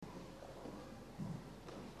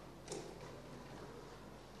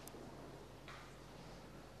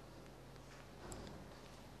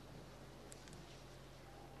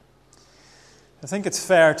I think it's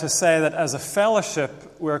fair to say that as a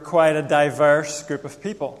fellowship, we're quite a diverse group of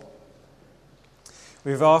people.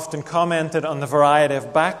 We've often commented on the variety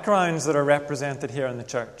of backgrounds that are represented here in the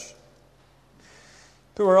church.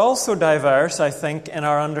 But we're also diverse, I think, in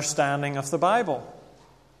our understanding of the Bible.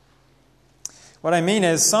 What I mean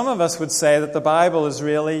is, some of us would say that the Bible is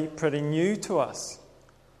really pretty new to us.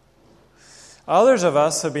 Others of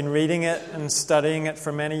us have been reading it and studying it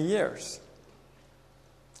for many years.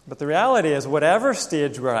 But the reality is, whatever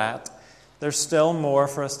stage we're at, there's still more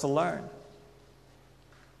for us to learn.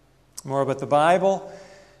 More about the Bible,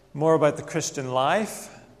 more about the Christian life,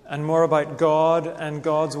 and more about God and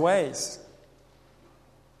God's ways.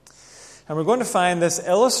 And we're going to find this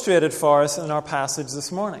illustrated for us in our passage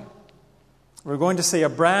this morning. We're going to see a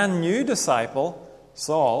brand new disciple,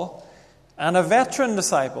 Saul, and a veteran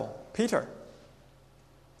disciple, Peter.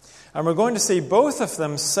 And we're going to see both of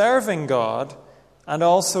them serving God and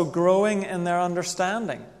also growing in their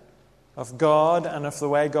understanding of God and of the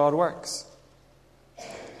way God works.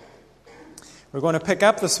 We're going to pick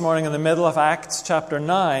up this morning in the middle of Acts chapter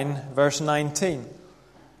 9, verse 19.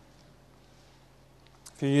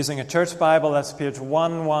 If you're using a church Bible, that's page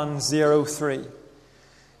 1103.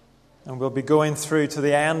 And we'll be going through to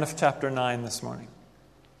the end of chapter 9 this morning.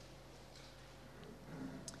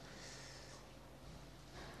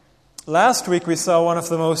 Last week we saw one of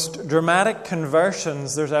the most dramatic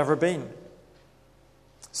conversions there's ever been.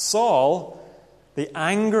 Saul, the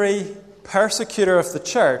angry persecutor of the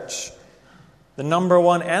church, the number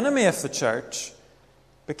one enemy of the church,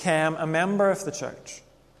 became a member of the church.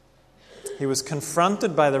 He was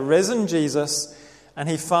confronted by the risen Jesus, and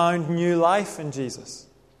he found new life in Jesus.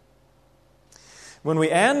 When we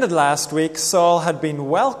ended last week, Saul had been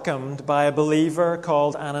welcomed by a believer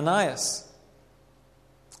called Ananias.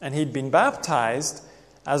 And he'd been baptized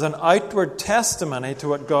as an outward testimony to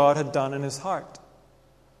what God had done in his heart.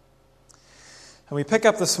 And we pick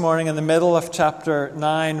up this morning in the middle of chapter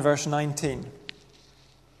 9, verse 19.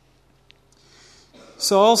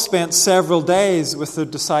 Saul spent several days with the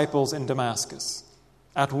disciples in Damascus.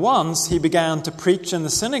 At once he began to preach in the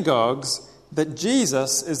synagogues that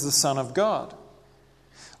Jesus is the Son of God.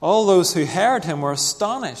 All those who heard him were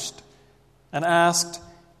astonished and asked,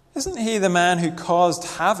 "Isn't he the man who caused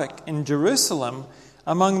havoc in Jerusalem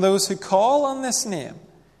among those who call on this name?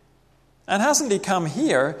 And hasn't he come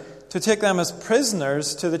here to take them as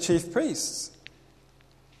prisoners to the chief priests?"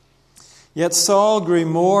 Yet Saul grew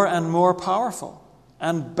more and more powerful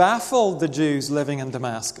and baffled the Jews living in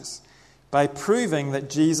Damascus by proving that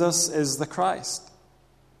Jesus is the Christ.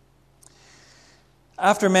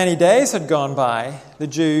 After many days had gone by, the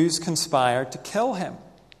Jews conspired to kill him.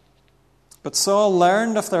 But Saul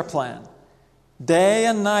learned of their plan. Day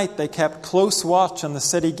and night they kept close watch on the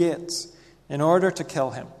city gates in order to kill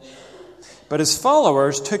him. But his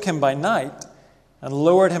followers took him by night and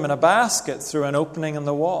lowered him in a basket through an opening in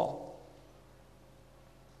the wall.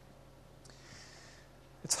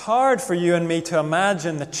 It's hard for you and me to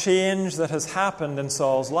imagine the change that has happened in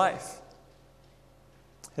Saul's life.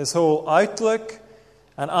 His whole outlook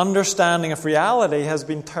and understanding of reality has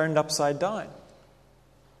been turned upside down.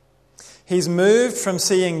 He's moved from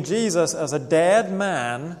seeing Jesus as a dead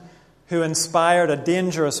man who inspired a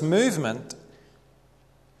dangerous movement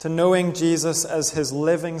to knowing Jesus as his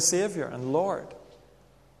living Savior and Lord,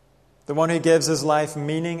 the one who gives his life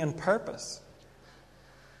meaning and purpose.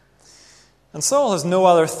 And Saul has no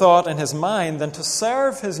other thought in his mind than to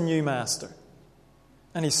serve his new master.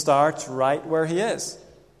 And he starts right where he is.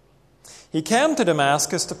 He came to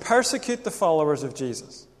Damascus to persecute the followers of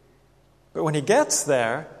Jesus. But when he gets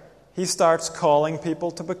there, he starts calling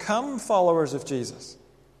people to become followers of Jesus.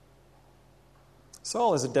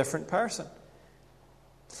 Saul is a different person.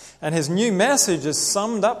 And his new message is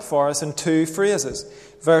summed up for us in two phrases.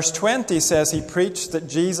 Verse 20 says he preached that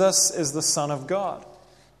Jesus is the Son of God.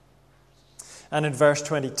 And in verse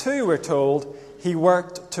 22 we're told he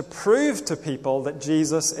worked to prove to people that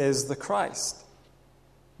Jesus is the Christ,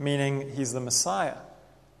 meaning he's the Messiah,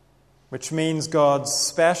 which means God's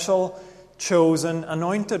special, chosen,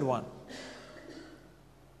 anointed one.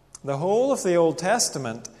 The whole of the Old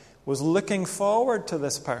Testament was looking forward to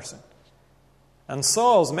this person. And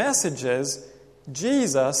Saul's message is,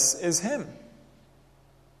 Jesus is him.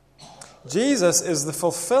 Jesus is the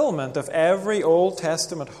fulfillment of every Old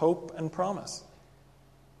Testament hope and promise.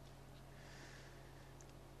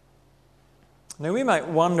 Now we might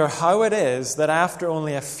wonder how it is that after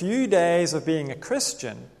only a few days of being a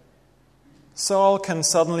Christian, Saul can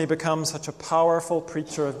suddenly become such a powerful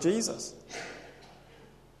preacher of Jesus.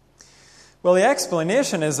 Well, the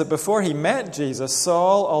explanation is that before he met Jesus,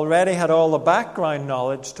 Saul already had all the background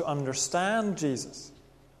knowledge to understand Jesus.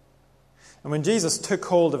 And when Jesus took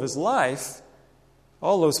hold of his life,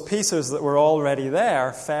 all those pieces that were already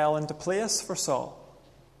there fell into place for Saul.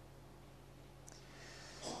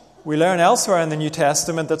 We learn elsewhere in the New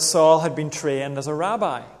Testament that Saul had been trained as a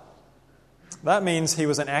rabbi. That means he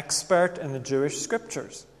was an expert in the Jewish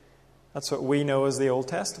scriptures. That's what we know as the Old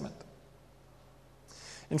Testament.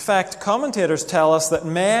 In fact, commentators tell us that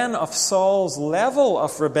men of Saul's level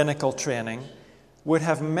of rabbinical training would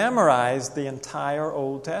have memorized the entire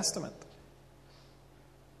Old Testament.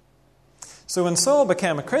 So when Saul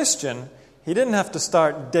became a Christian, he didn't have to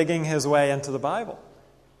start digging his way into the Bible.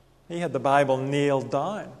 He had the Bible nailed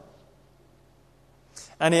down.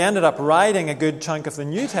 And he ended up writing a good chunk of the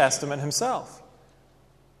New Testament himself.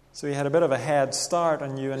 So he had a bit of a head start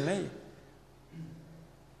on you and me.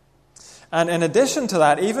 And in addition to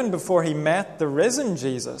that, even before he met the risen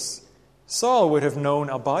Jesus, Saul would have known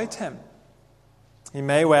about him. He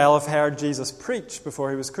may well have heard Jesus preach before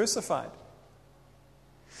he was crucified.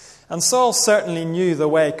 And Saul certainly knew the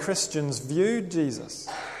way Christians viewed Jesus.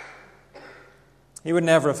 He would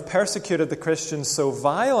never have persecuted the Christians so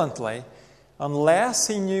violently unless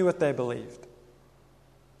he knew what they believed.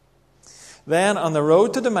 Then, on the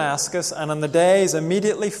road to Damascus and in the days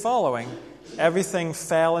immediately following, everything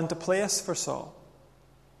fell into place for Saul.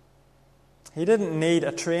 He didn't need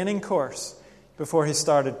a training course before he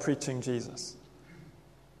started preaching Jesus.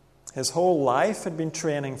 His whole life had been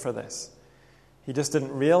training for this. He just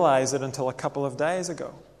didn't realize it until a couple of days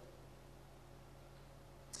ago.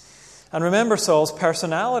 And remember Saul's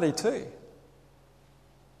personality too.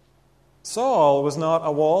 Saul was not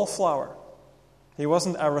a wallflower. He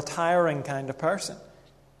wasn't a retiring kind of person.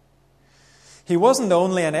 He wasn't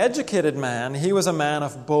only an educated man, he was a man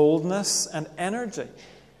of boldness and energy.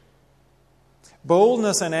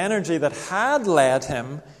 Boldness and energy that had led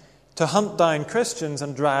him to hunt down Christians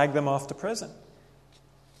and drag them off to prison.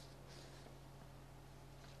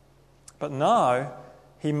 But now,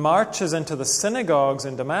 he marches into the synagogues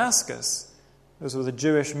in Damascus, those were the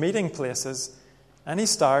Jewish meeting places, and he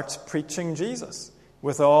starts preaching Jesus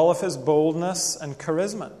with all of his boldness and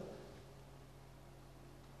charisma.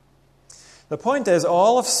 The point is,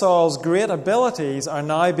 all of Saul's great abilities are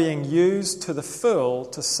now being used to the full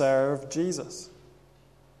to serve Jesus.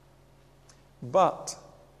 But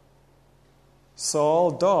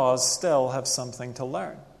Saul does still have something to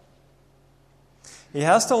learn. He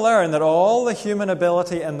has to learn that all the human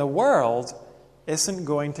ability in the world isn't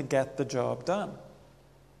going to get the job done.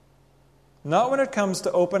 Not when it comes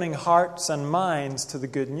to opening hearts and minds to the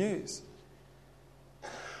good news.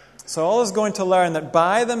 Saul is going to learn that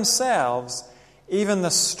by themselves, even the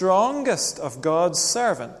strongest of God's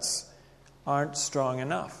servants aren't strong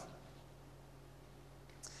enough.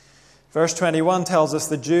 Verse 21 tells us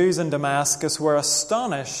the Jews in Damascus were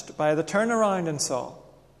astonished by the turnaround in Saul.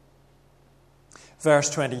 Verse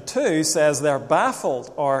 22 says they're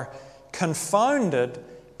baffled or confounded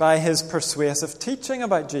by his persuasive teaching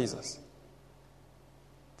about Jesus.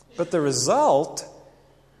 But the result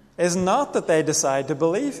is not that they decide to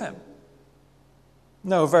believe him.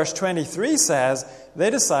 No, verse 23 says they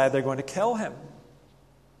decide they're going to kill him.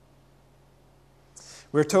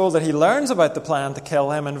 We're told that he learns about the plan to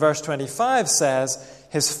kill him, and verse 25 says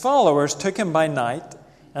his followers took him by night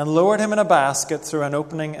and lowered him in a basket through an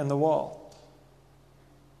opening in the wall.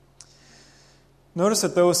 Notice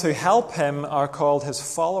that those who help him are called his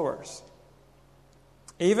followers.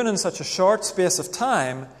 Even in such a short space of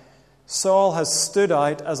time, Saul has stood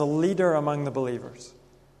out as a leader among the believers.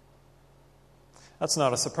 That's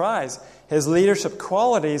not a surprise. His leadership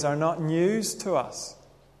qualities are not news to us.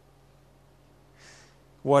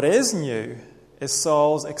 What is new is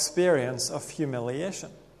Saul's experience of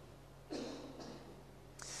humiliation.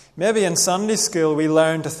 Maybe in Sunday school we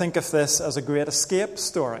learn to think of this as a great escape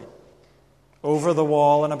story. Over the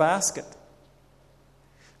wall in a basket.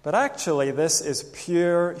 But actually, this is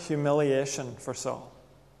pure humiliation for Saul.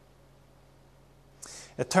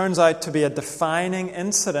 It turns out to be a defining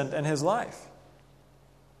incident in his life.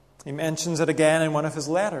 He mentions it again in one of his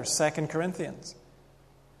letters, 2 Corinthians.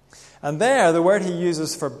 And there, the word he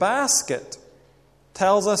uses for basket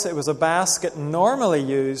tells us it was a basket normally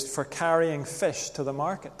used for carrying fish to the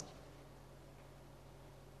market.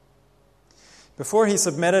 Before he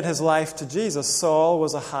submitted his life to Jesus, Saul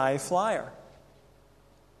was a high flyer.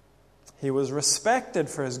 He was respected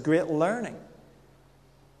for his great learning.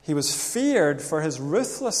 He was feared for his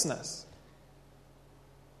ruthlessness.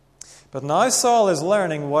 But now Saul is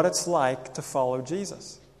learning what it's like to follow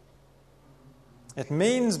Jesus. It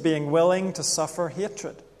means being willing to suffer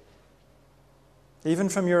hatred. even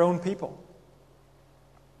from your own people.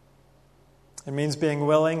 It means being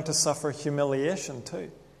willing to suffer humiliation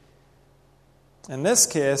too. In this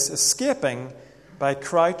case, escaping by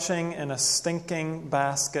crouching in a stinking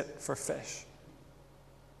basket for fish.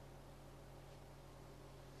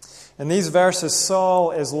 In these verses,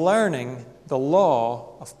 Saul is learning the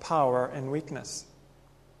law of power and weakness.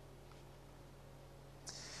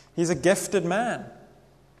 He's a gifted man.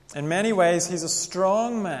 In many ways, he's a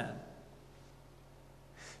strong man.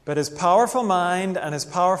 But his powerful mind and his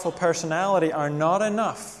powerful personality are not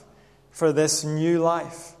enough for this new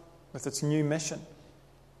life with its new mission.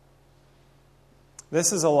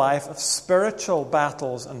 This is a life of spiritual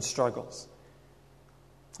battles and struggles.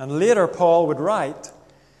 And later Paul would write,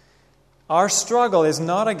 our struggle is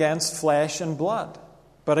not against flesh and blood,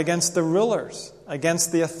 but against the rulers,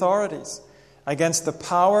 against the authorities, against the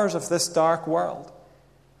powers of this dark world,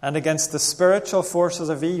 and against the spiritual forces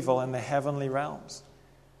of evil in the heavenly realms.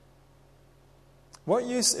 What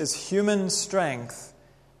use is human strength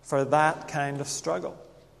for that kind of struggle?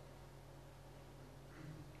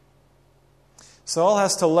 Saul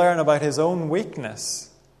has to learn about his own weakness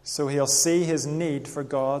so he'll see his need for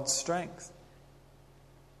God's strength.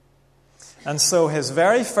 And so his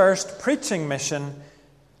very first preaching mission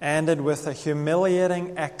ended with a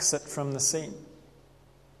humiliating exit from the scene.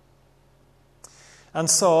 And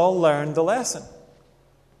Saul learned the lesson.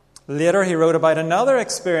 Later he wrote about another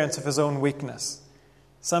experience of his own weakness,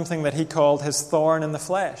 something that he called his thorn in the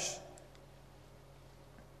flesh.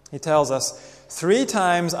 He tells us, 3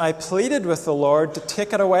 times I pleaded with the Lord to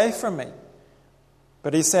take it away from me.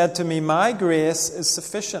 But he said to me, my grace is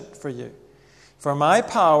sufficient for you, for my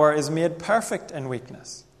power is made perfect in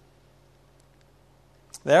weakness.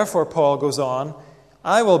 Therefore, Paul goes on,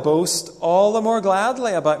 I will boast all the more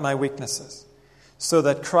gladly about my weaknesses, so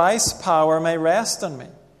that Christ's power may rest on me.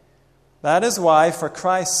 That is why, for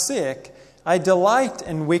Christ's sake, I delight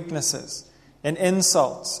in weaknesses, in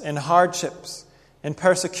insults, in hardships, in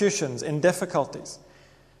persecutions, in difficulties.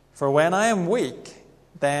 For when I am weak,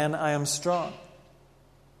 then I am strong.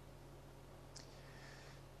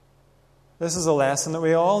 This is a lesson that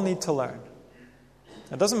we all need to learn.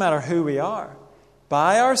 It doesn't matter who we are.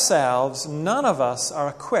 By ourselves, none of us are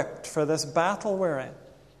equipped for this battle we're in.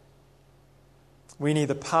 We need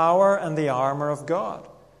the power and the armor of God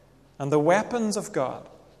and the weapons of God.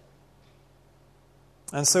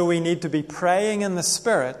 And so we need to be praying in the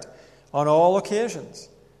Spirit on all occasions,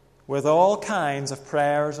 with all kinds of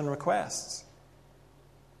prayers and requests.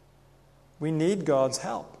 We need God's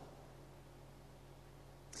help.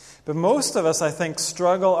 But most of us, I think,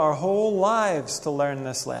 struggle our whole lives to learn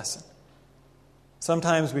this lesson.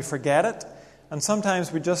 Sometimes we forget it, and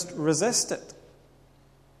sometimes we just resist it.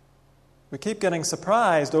 We keep getting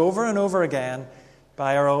surprised over and over again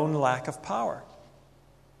by our own lack of power.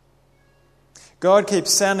 God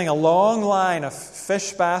keeps sending a long line of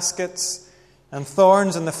fish baskets and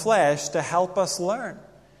thorns in the flesh to help us learn,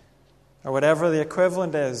 or whatever the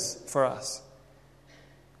equivalent is for us.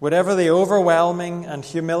 Whatever the overwhelming and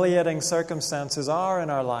humiliating circumstances are in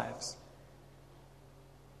our lives.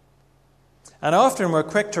 And often we're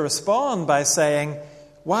quick to respond by saying,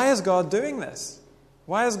 why is God doing this?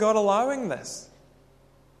 Why is God allowing this?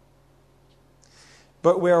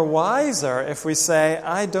 But we're wiser if we say,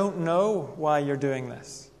 I don't know why you're doing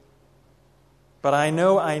this, but I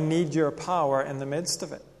know I need your power in the midst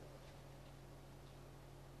of it.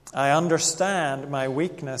 I understand my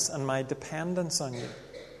weakness and my dependence on you.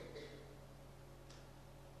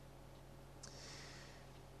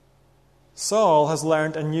 Saul has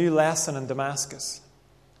learned a new lesson in Damascus.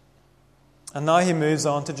 And now he moves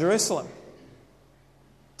on to Jerusalem.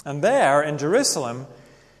 And there, in Jerusalem,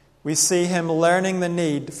 we see him learning the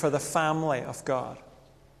need for the family of God.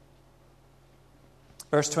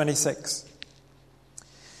 Verse 26.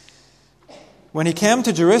 When he came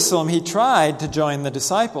to Jerusalem, he tried to join the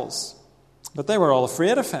disciples, but they were all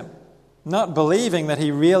afraid of him, not believing that he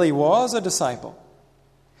really was a disciple.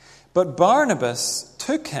 But Barnabas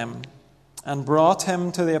took him and brought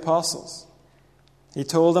him to the apostles. He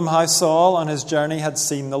told them how Saul on his journey had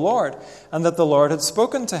seen the Lord, and that the Lord had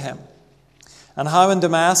spoken to him, and how in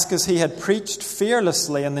Damascus he had preached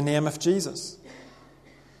fearlessly in the name of Jesus.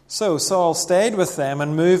 So Saul stayed with them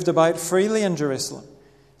and moved about freely in Jerusalem,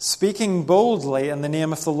 speaking boldly in the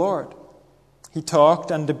name of the Lord. He talked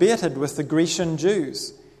and debated with the Grecian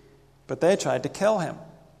Jews, but they tried to kill him.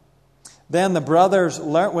 Then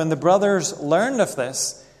when the brothers learned of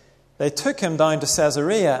this, they took him down to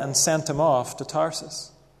Caesarea and sent him off to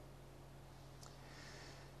Tarsus.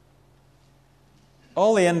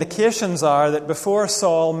 All the indications are that before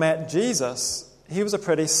Saul met Jesus, he was a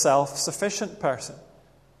pretty self-sufficient person.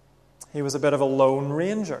 He was a bit of a lone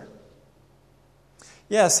ranger.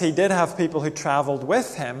 Yes, he did have people who traveled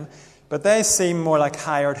with him, but they seem more like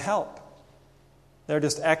hired help. They're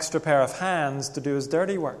just extra pair of hands to do his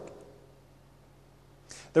dirty work.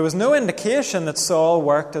 There was no indication that Saul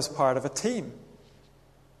worked as part of a team.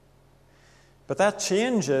 But that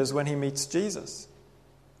changes when he meets Jesus.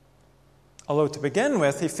 Although to begin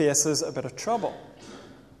with, he faces a bit of trouble.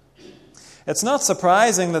 It's not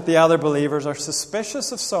surprising that the other believers are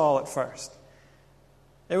suspicious of Saul at first.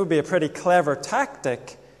 It would be a pretty clever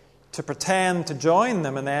tactic to pretend to join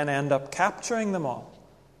them and then end up capturing them all.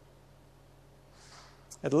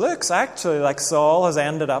 It looks actually like Saul has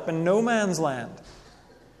ended up in no man's land.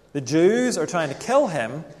 The Jews are trying to kill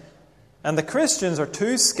him, and the Christians are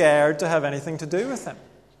too scared to have anything to do with him.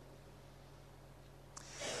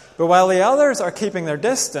 But while the others are keeping their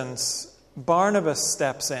distance, Barnabas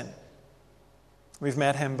steps in. We've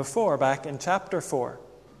met him before, back in chapter 4.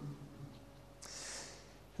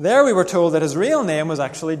 There we were told that his real name was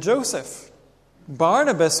actually Joseph.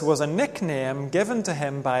 Barnabas was a nickname given to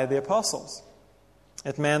him by the apostles.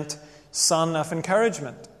 It meant son of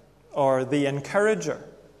encouragement, or the encourager.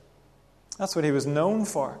 That's what he was known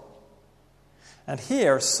for. And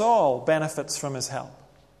here, Saul benefits from his help.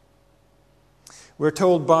 We're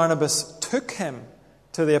told Barnabas took him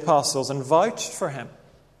to the apostles and vouched for him.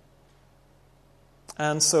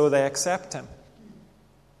 And so they accept him.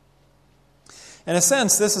 In a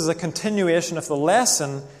sense, this is a continuation of the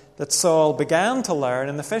lesson that Saul began to learn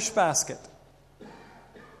in the fish basket.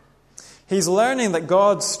 He's learning that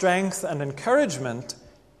God's strength and encouragement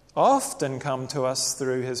often come to us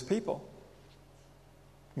through his people.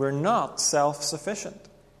 We're not self-sufficient.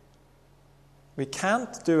 We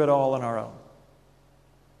can't do it all on our own.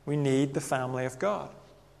 We need the family of God.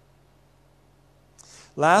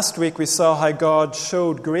 Last week we saw how God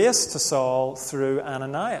showed grace to Saul through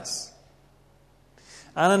Ananias.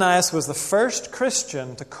 Ananias was the first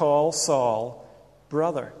Christian to call Saul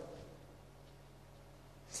brother.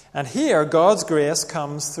 And here God's grace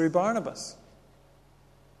comes through Barnabas.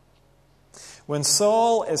 When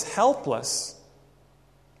Saul is helpless,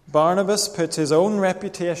 Barnabas puts his own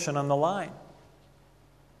reputation on the line.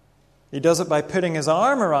 He does it by putting his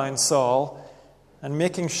arm around Saul and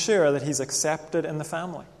making sure that he's accepted in the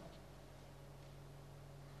family.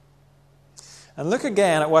 And look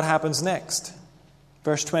again at what happens next.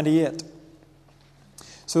 Verse 28.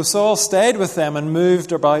 So Saul stayed with them and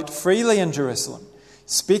moved about freely in Jerusalem,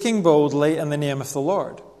 speaking boldly in the name of the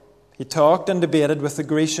Lord. He talked and debated with the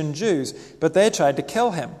Grecian Jews, but they tried to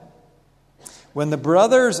kill him. When the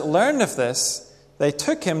brothers learned of this, they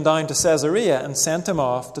took him down to Caesarea and sent him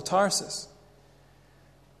off to Tarsus.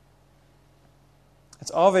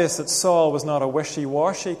 It's obvious that Saul was not a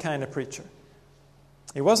wishy-washy kind of preacher.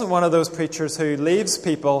 He wasn't one of those preachers who leaves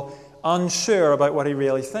people unsure about what he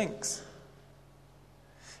really thinks.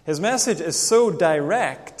 His message is so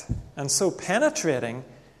direct and so penetrating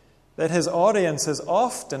that his audiences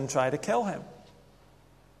often try to kill him.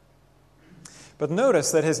 But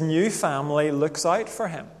notice that his new family looks out for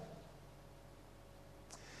him.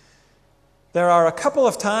 There are a couple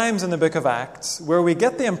of times in the book of Acts where we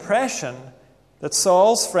get the impression that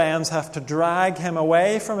Saul's friends have to drag him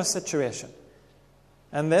away from a situation.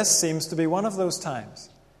 And this seems to be one of those times.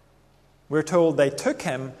 We're told they took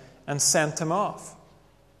him and sent him off.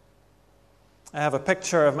 I have a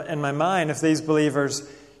picture in my mind of these believers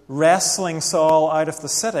wrestling Saul out of the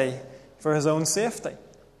city for his own safety.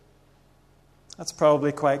 That's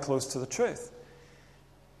probably quite close to the truth.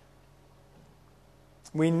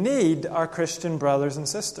 We need our Christian brothers and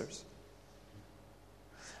sisters.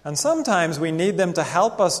 And sometimes we need them to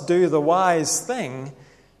help us do the wise thing,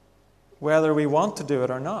 whether we want to do it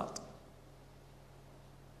or not.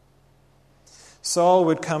 Saul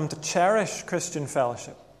would come to cherish Christian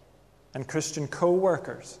fellowship and Christian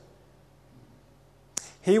co-workers.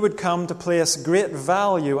 He would come to place great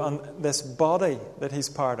value on this body that he's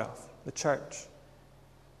part of, the church.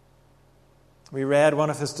 We read one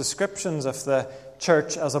of his descriptions of the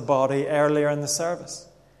church as a body earlier in the service.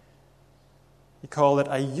 He called it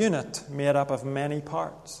a unit made up of many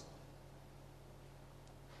parts.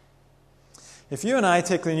 If you and I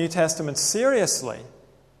take the New Testament seriously,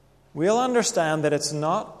 we'll understand that it's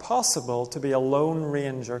not possible to be a lone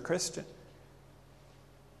ranger Christian.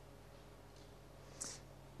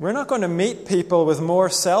 We're not going to meet people with more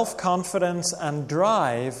self-confidence and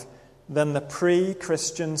drive than the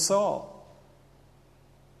pre-Christian Saul.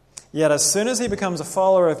 Yet as soon as he becomes a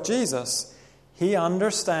follower of Jesus, he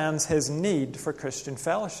understands his need for Christian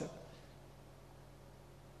fellowship.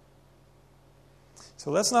 So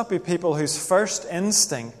let's not be people whose first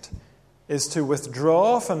instinct is to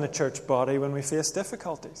withdraw from the church body when we face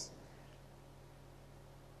difficulties.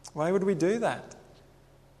 Why would we do that?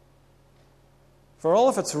 For all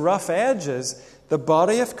of its rough edges, the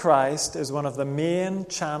body of Christ is one of the main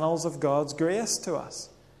channels of God's grace to us.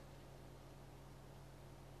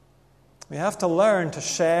 We have to learn to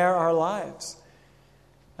share our lives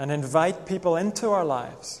and invite people into our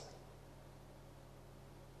lives.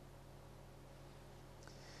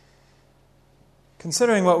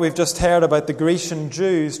 Considering what we've just heard about the Grecian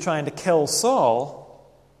Jews trying to kill Saul,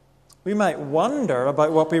 we might wonder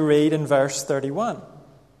about what we read in verse 31.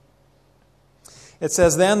 It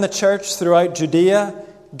says, "Then the church throughout Judea,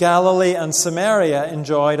 Galilee, and Samaria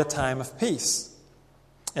enjoyed a time of peace.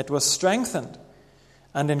 It was strengthened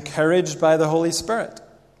and encouraged by the Holy Spirit.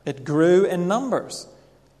 It grew in numbers,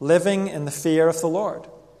 living in the fear of the Lord."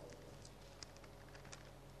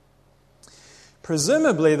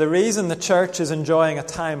 Presumably, the reason the church is enjoying a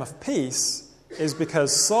time of peace is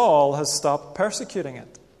because Saul has stopped persecuting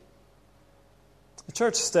it. The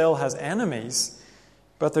church still has enemies,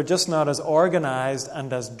 but they're just not as organized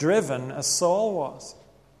and as driven as Saul was.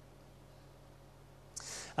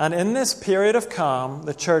 And in this period of calm,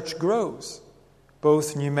 the church grows,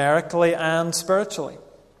 both numerically and spiritually.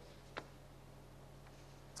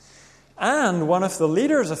 And one of the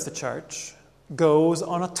leaders of the church goes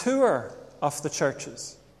on a tour of the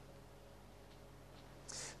churches.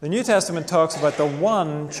 The New Testament talks about the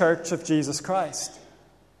one church of Jesus Christ.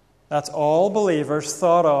 That's all believers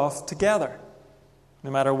thought of together, no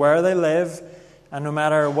matter where they live and no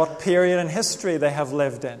matter what period in history they have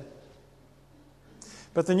lived in.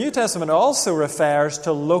 But the New Testament also refers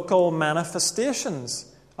to local manifestations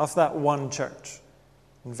of that one church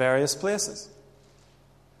in various places.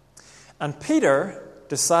 And Peter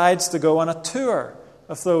decides to go on a tour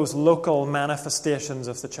of those local manifestations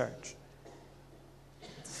of the church.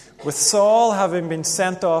 With Saul having been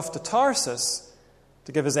sent off to Tarsus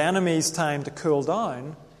to give his enemies time to cool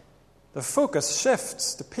down, the focus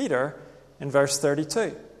shifts to Peter in verse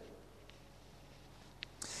 32.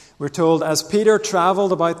 We're told, "As Peter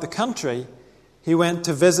traveled about the country, he went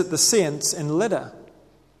to visit the saints in Lydda.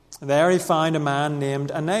 There he found a man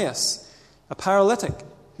named Aeneas, a paralytic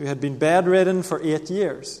who had been bedridden for 8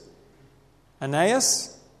 years.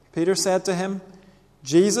 'Aeneas,' Peter said to him,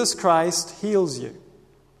 'Jesus Christ heals you.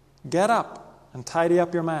 Get up and tidy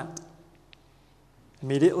up your mat.'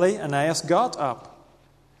 Immediately Aeneas got up.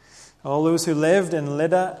 All those who lived in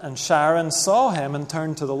Lydda and Sharon saw him and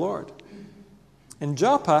turned to the Lord. In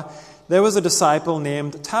Joppa there was a disciple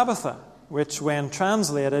named Tabitha, which when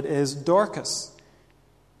translated is Dorcas,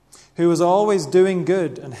 who was always doing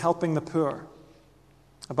good and helping the poor.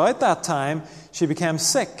 About that time she became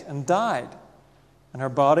sick and died, and her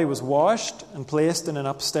body was washed and placed in an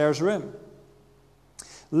upstairs room.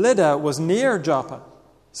 Lydda was near Joppa,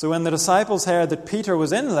 so when the disciples heard that Peter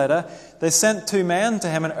was in Lydda, they sent 2 men to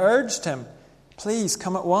him and urged him, 'Please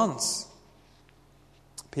come at once.'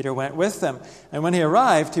 Peter went with them, and when he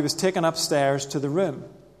arrived, he was taken upstairs to the room.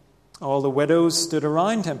 All the widows stood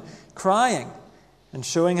around him, crying, and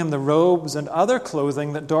showing him the robes and other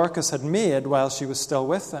clothing that Dorcas had made while she was still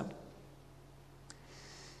with them.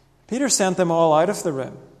 Peter sent them all out of the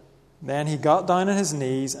room. Then he got down on his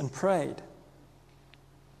knees and prayed.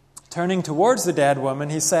 Turning towards the dead woman,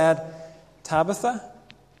 he said, 'Tabitha,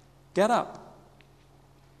 get up.'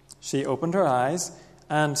 She opened her eyes,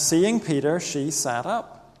 and seeing Peter, she sat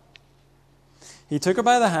up. He took her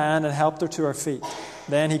by the hand and helped her to her feet.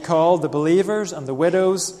 Then he called the believers and the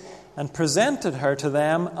widows and presented her to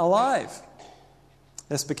them alive.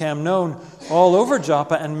 This became known all over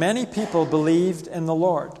Joppa, and many people believed in the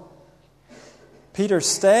Lord. Peter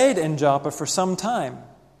stayed in Joppa for some time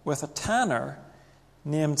with a tanner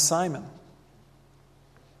named Simon."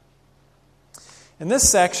 In this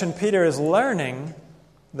section, Peter is learning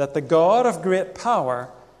that the God of great power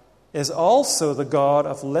is also the God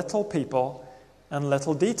of little people and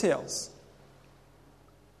little details.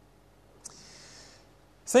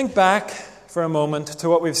 Think back for a moment to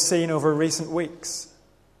what we've seen over recent weeks.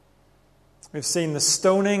 We've seen the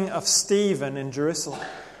stoning of Stephen in Jerusalem,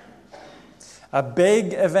 a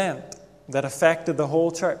big event that affected the whole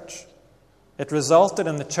church. It resulted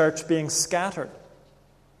in the church being scattered.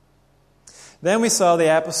 Then we saw the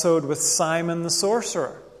episode with Simon the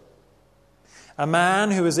sorcerer, a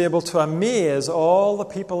man who was able to amaze all the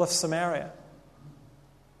people of Samaria.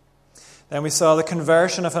 Then we saw the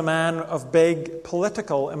conversion of a man of big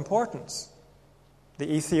political importance, the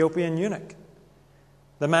Ethiopian eunuch,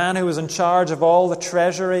 the man who was in charge of all the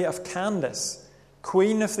treasury of Candace,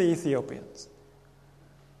 queen of the Ethiopians.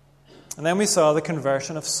 And then we saw the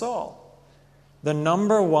conversion of Saul, the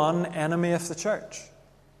number one enemy of the church,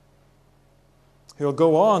 who will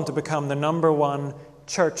go on to become the number one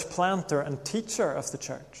church planter and teacher of the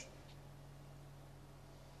church.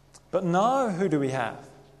 But now who do we have?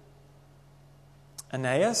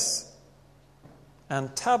 Aeneas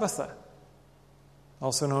and Tabitha,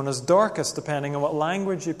 also known as Dorcas, depending on what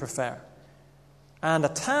language you prefer, and a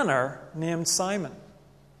tanner named Simon.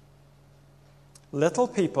 Little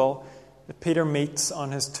people that Peter meets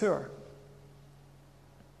on his tour.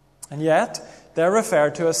 And yet, they're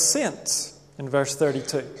referred to as saints in verse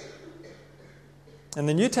 32. In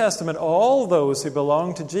the New Testament, all those who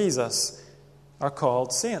belong to Jesus are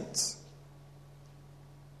called saints.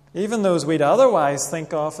 Even those we'd otherwise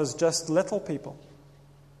think of as just little people.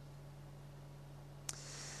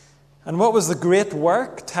 And what was the great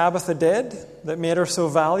work Tabitha did that made her so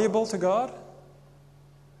valuable to God?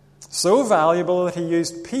 So valuable that he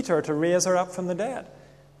used Peter to raise her up from the dead.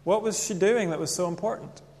 What was she doing that was so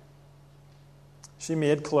important? She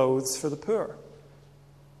made clothes for the poor.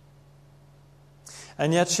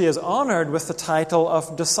 And yet she is honored with the title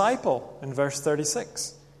of disciple in verse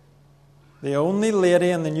 36. The only lady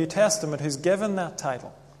in the New Testament who's given that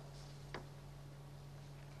title.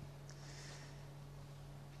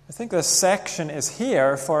 I think this section is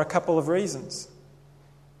here for a couple of reasons.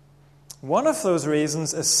 One of those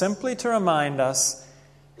reasons is simply to remind us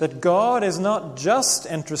that God is not just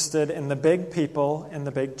interested in the big people in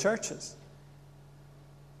the big churches.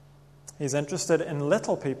 He's interested in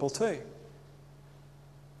little people too,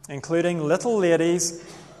 including little ladies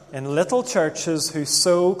in little churches who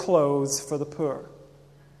sew clothes for the poor.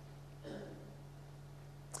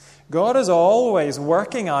 God is always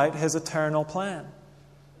working out his eternal plan.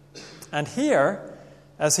 And here,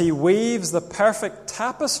 as he weaves the perfect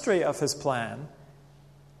tapestry of his plan,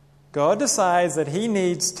 God decides that he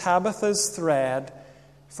needs Tabitha's thread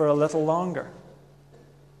for a little longer.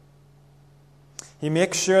 He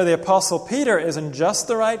makes sure the Apostle Peter is in just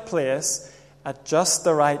the right place at just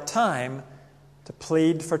the right time to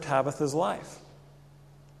plead for Tabitha's life.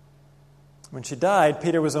 When she died,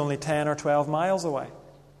 Peter was only 10 or 12 miles away.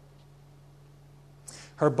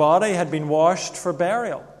 Her body had been washed for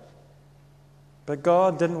burial, but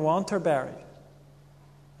God didn't want her buried,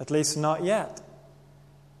 at least not yet.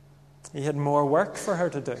 He had more work for her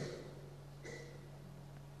to do.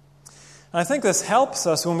 And I think this helps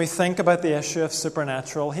us when we think about the issue of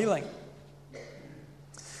supernatural healing.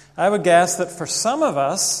 I would guess that for some of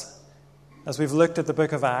us, as we've looked at the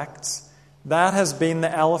book of Acts, that has been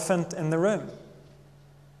the elephant in the room.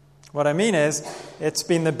 What I mean is, it's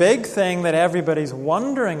been the big thing that everybody's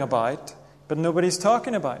wondering about, but nobody's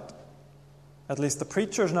talking about. At least the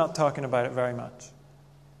preacher's not talking about it very much.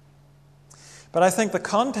 But I think the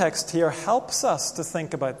context here helps us to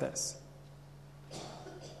think about this.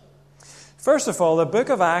 First of all, the book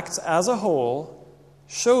of Acts as a whole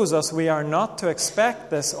shows us we are not to expect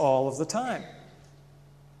this all of the time.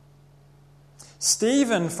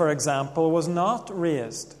 Stephen, for example, was not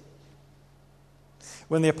raised.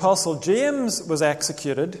 When the Apostle James was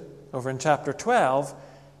executed, over in chapter 12,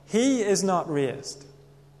 he is not raised.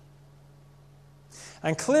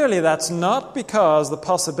 And clearly that's not because the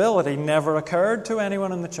possibility never occurred to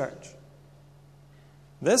anyone in the church.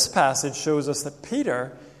 This passage shows us that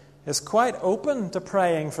Peter is quite open to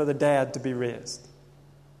praying for the dead to be raised.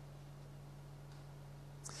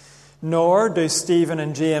 Nor do Stephen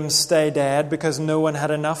and James stay dead because no one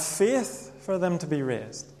had enough faith for them to be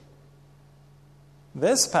raised.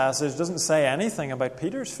 This passage doesn't say anything about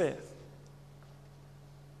Peter's faith.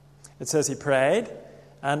 It says he prayed,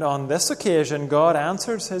 and on this occasion God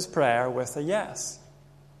answers his prayer with a yes.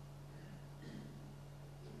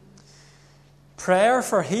 Prayer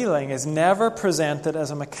for healing is never presented as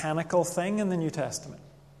a mechanical thing in the New Testament.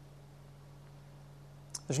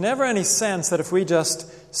 There's never any sense that if we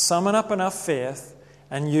just summon up enough faith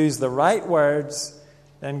and use the right words,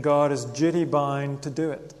 then God is duty-bound to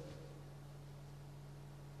do it.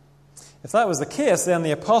 If that was the case, then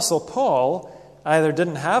the Apostle Paul either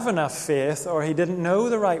didn't have enough faith or he didn't know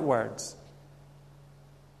the right words,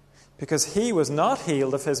 because he was not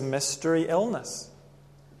healed of his mystery illness,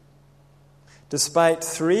 despite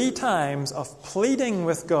 3 times of pleading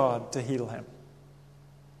with God to heal him.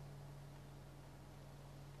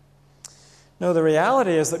 No, the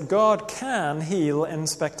reality is that God can heal in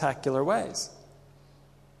spectacular ways.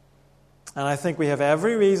 And I think we have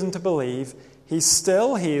every reason to believe he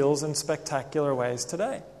still heals in spectacular ways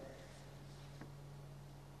today.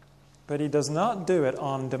 But he does not do it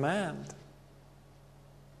on demand.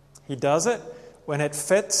 He does it when it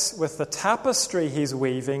fits with the tapestry he's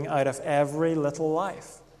weaving out of every little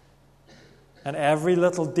life. and every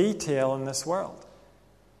little detail in this world.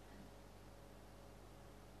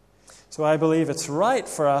 So I believe it's right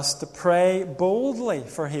for us to pray boldly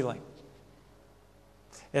for healing.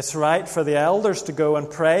 It's right for the elders to go and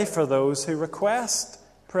pray for those who request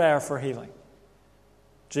prayer for healing.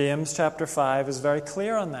 James chapter 5 is very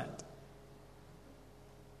clear on that.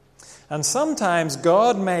 And sometimes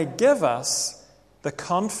God may give us the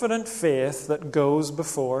confident faith that goes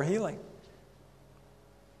before healing.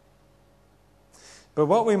 But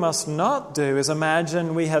what we must not do is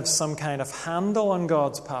imagine we have some kind of handle on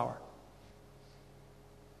God's power.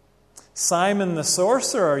 Simon the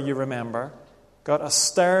sorcerer, you remember, got a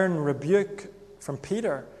stern rebuke from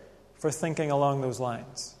Peter for thinking along those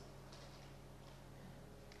lines.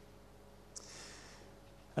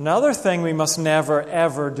 Another thing we must never,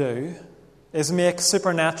 ever do is make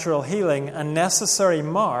supernatural healing a necessary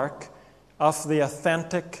mark of the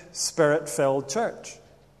authentic, Spirit-filled church.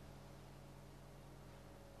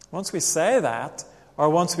 Once we say that, or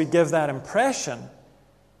once we give that impression,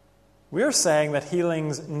 we're saying that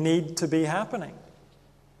healings need to be happening.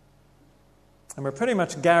 And we're pretty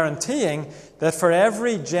much guaranteeing that for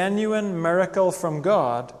every genuine miracle from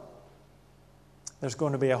God, there's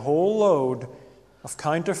going to be a whole load of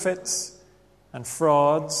counterfeits and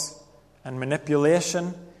frauds and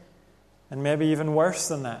manipulation, and maybe even worse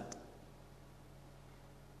than that.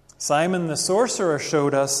 Simon the sorcerer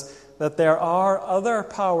showed us that there are other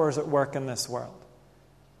powers at work in this world.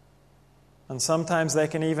 And sometimes they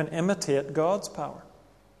can even imitate God's power.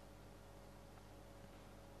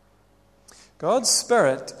 God's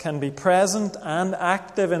Spirit can be present and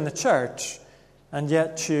active in the church and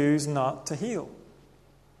yet choose not to heal.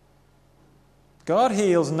 God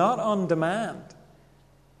heals not on demand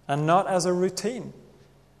and not as a routine.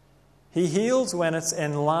 He heals when it's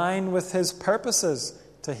in line with His purposes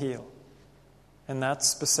to heal in that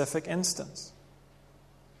specific instance.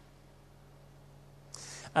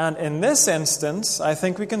 And in this instance, I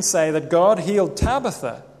think we can say that God healed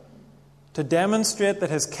Tabitha to demonstrate that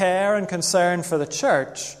His care and concern for the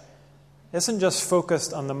church isn't just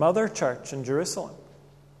focused on the mother church in Jerusalem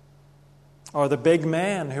or the big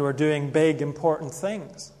men who are doing big, important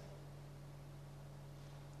things.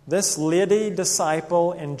 This lady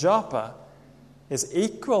disciple in Joppa is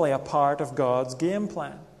equally a part of God's game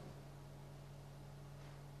plan.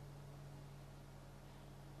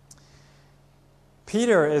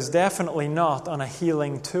 Peter is definitely not on a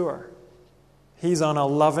healing tour. He's on a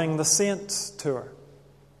loving the saints tour.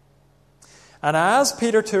 And as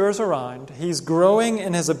Peter tours around, he's growing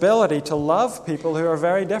in his ability to love people who are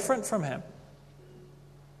very different from him.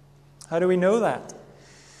 How do we know that?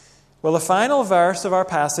 Well, the final verse of our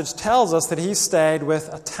passage tells us that he stayed with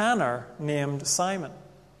a tanner named Simon.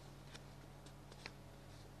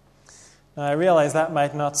 Now, I realize that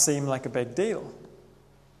might not seem like a big deal,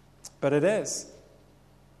 but it is.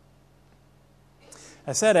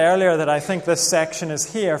 I said earlier that I think this section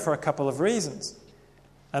is here for a couple of reasons.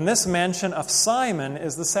 And this mention of Simon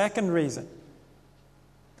is the second reason.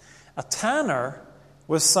 A tanner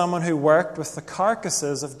was someone who worked with the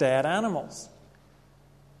carcasses of dead animals.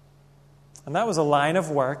 And that was a line of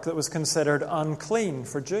work that was considered unclean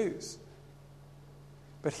for Jews.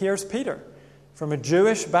 But here's Peter, from a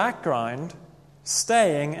Jewish background,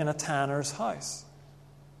 staying in a tanner's house.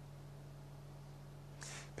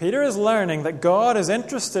 Peter is learning that God is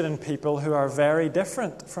interested in people who are very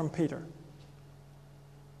different from Peter.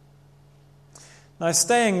 Now,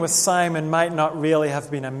 staying with Simon might not really have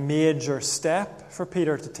been a major step for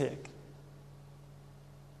Peter to take.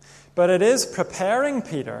 But it is preparing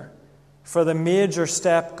Peter for the major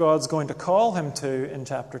step God's going to call him to in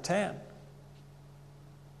chapter 10.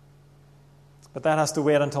 But that has to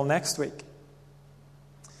wait until next week.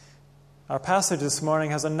 Our passage this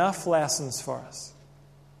morning has enough lessons for us.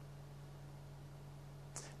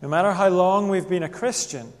 No matter how long we've been a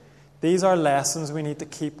Christian, these are lessons we need to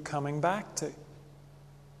keep coming back to.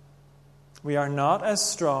 We are not as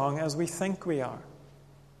strong as we think we are.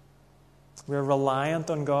 We're reliant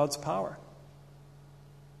on God's power.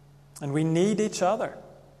 And we need each other.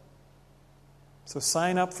 So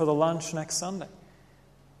sign up for the lunch next Sunday.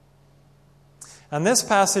 And this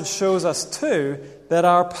passage shows us, too, that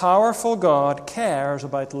our powerful God cares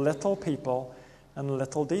about little people and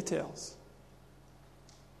little details.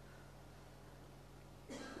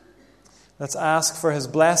 Let's ask for His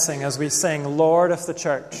blessing as we sing, Lord of the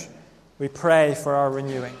Church. We pray for our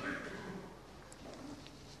renewing.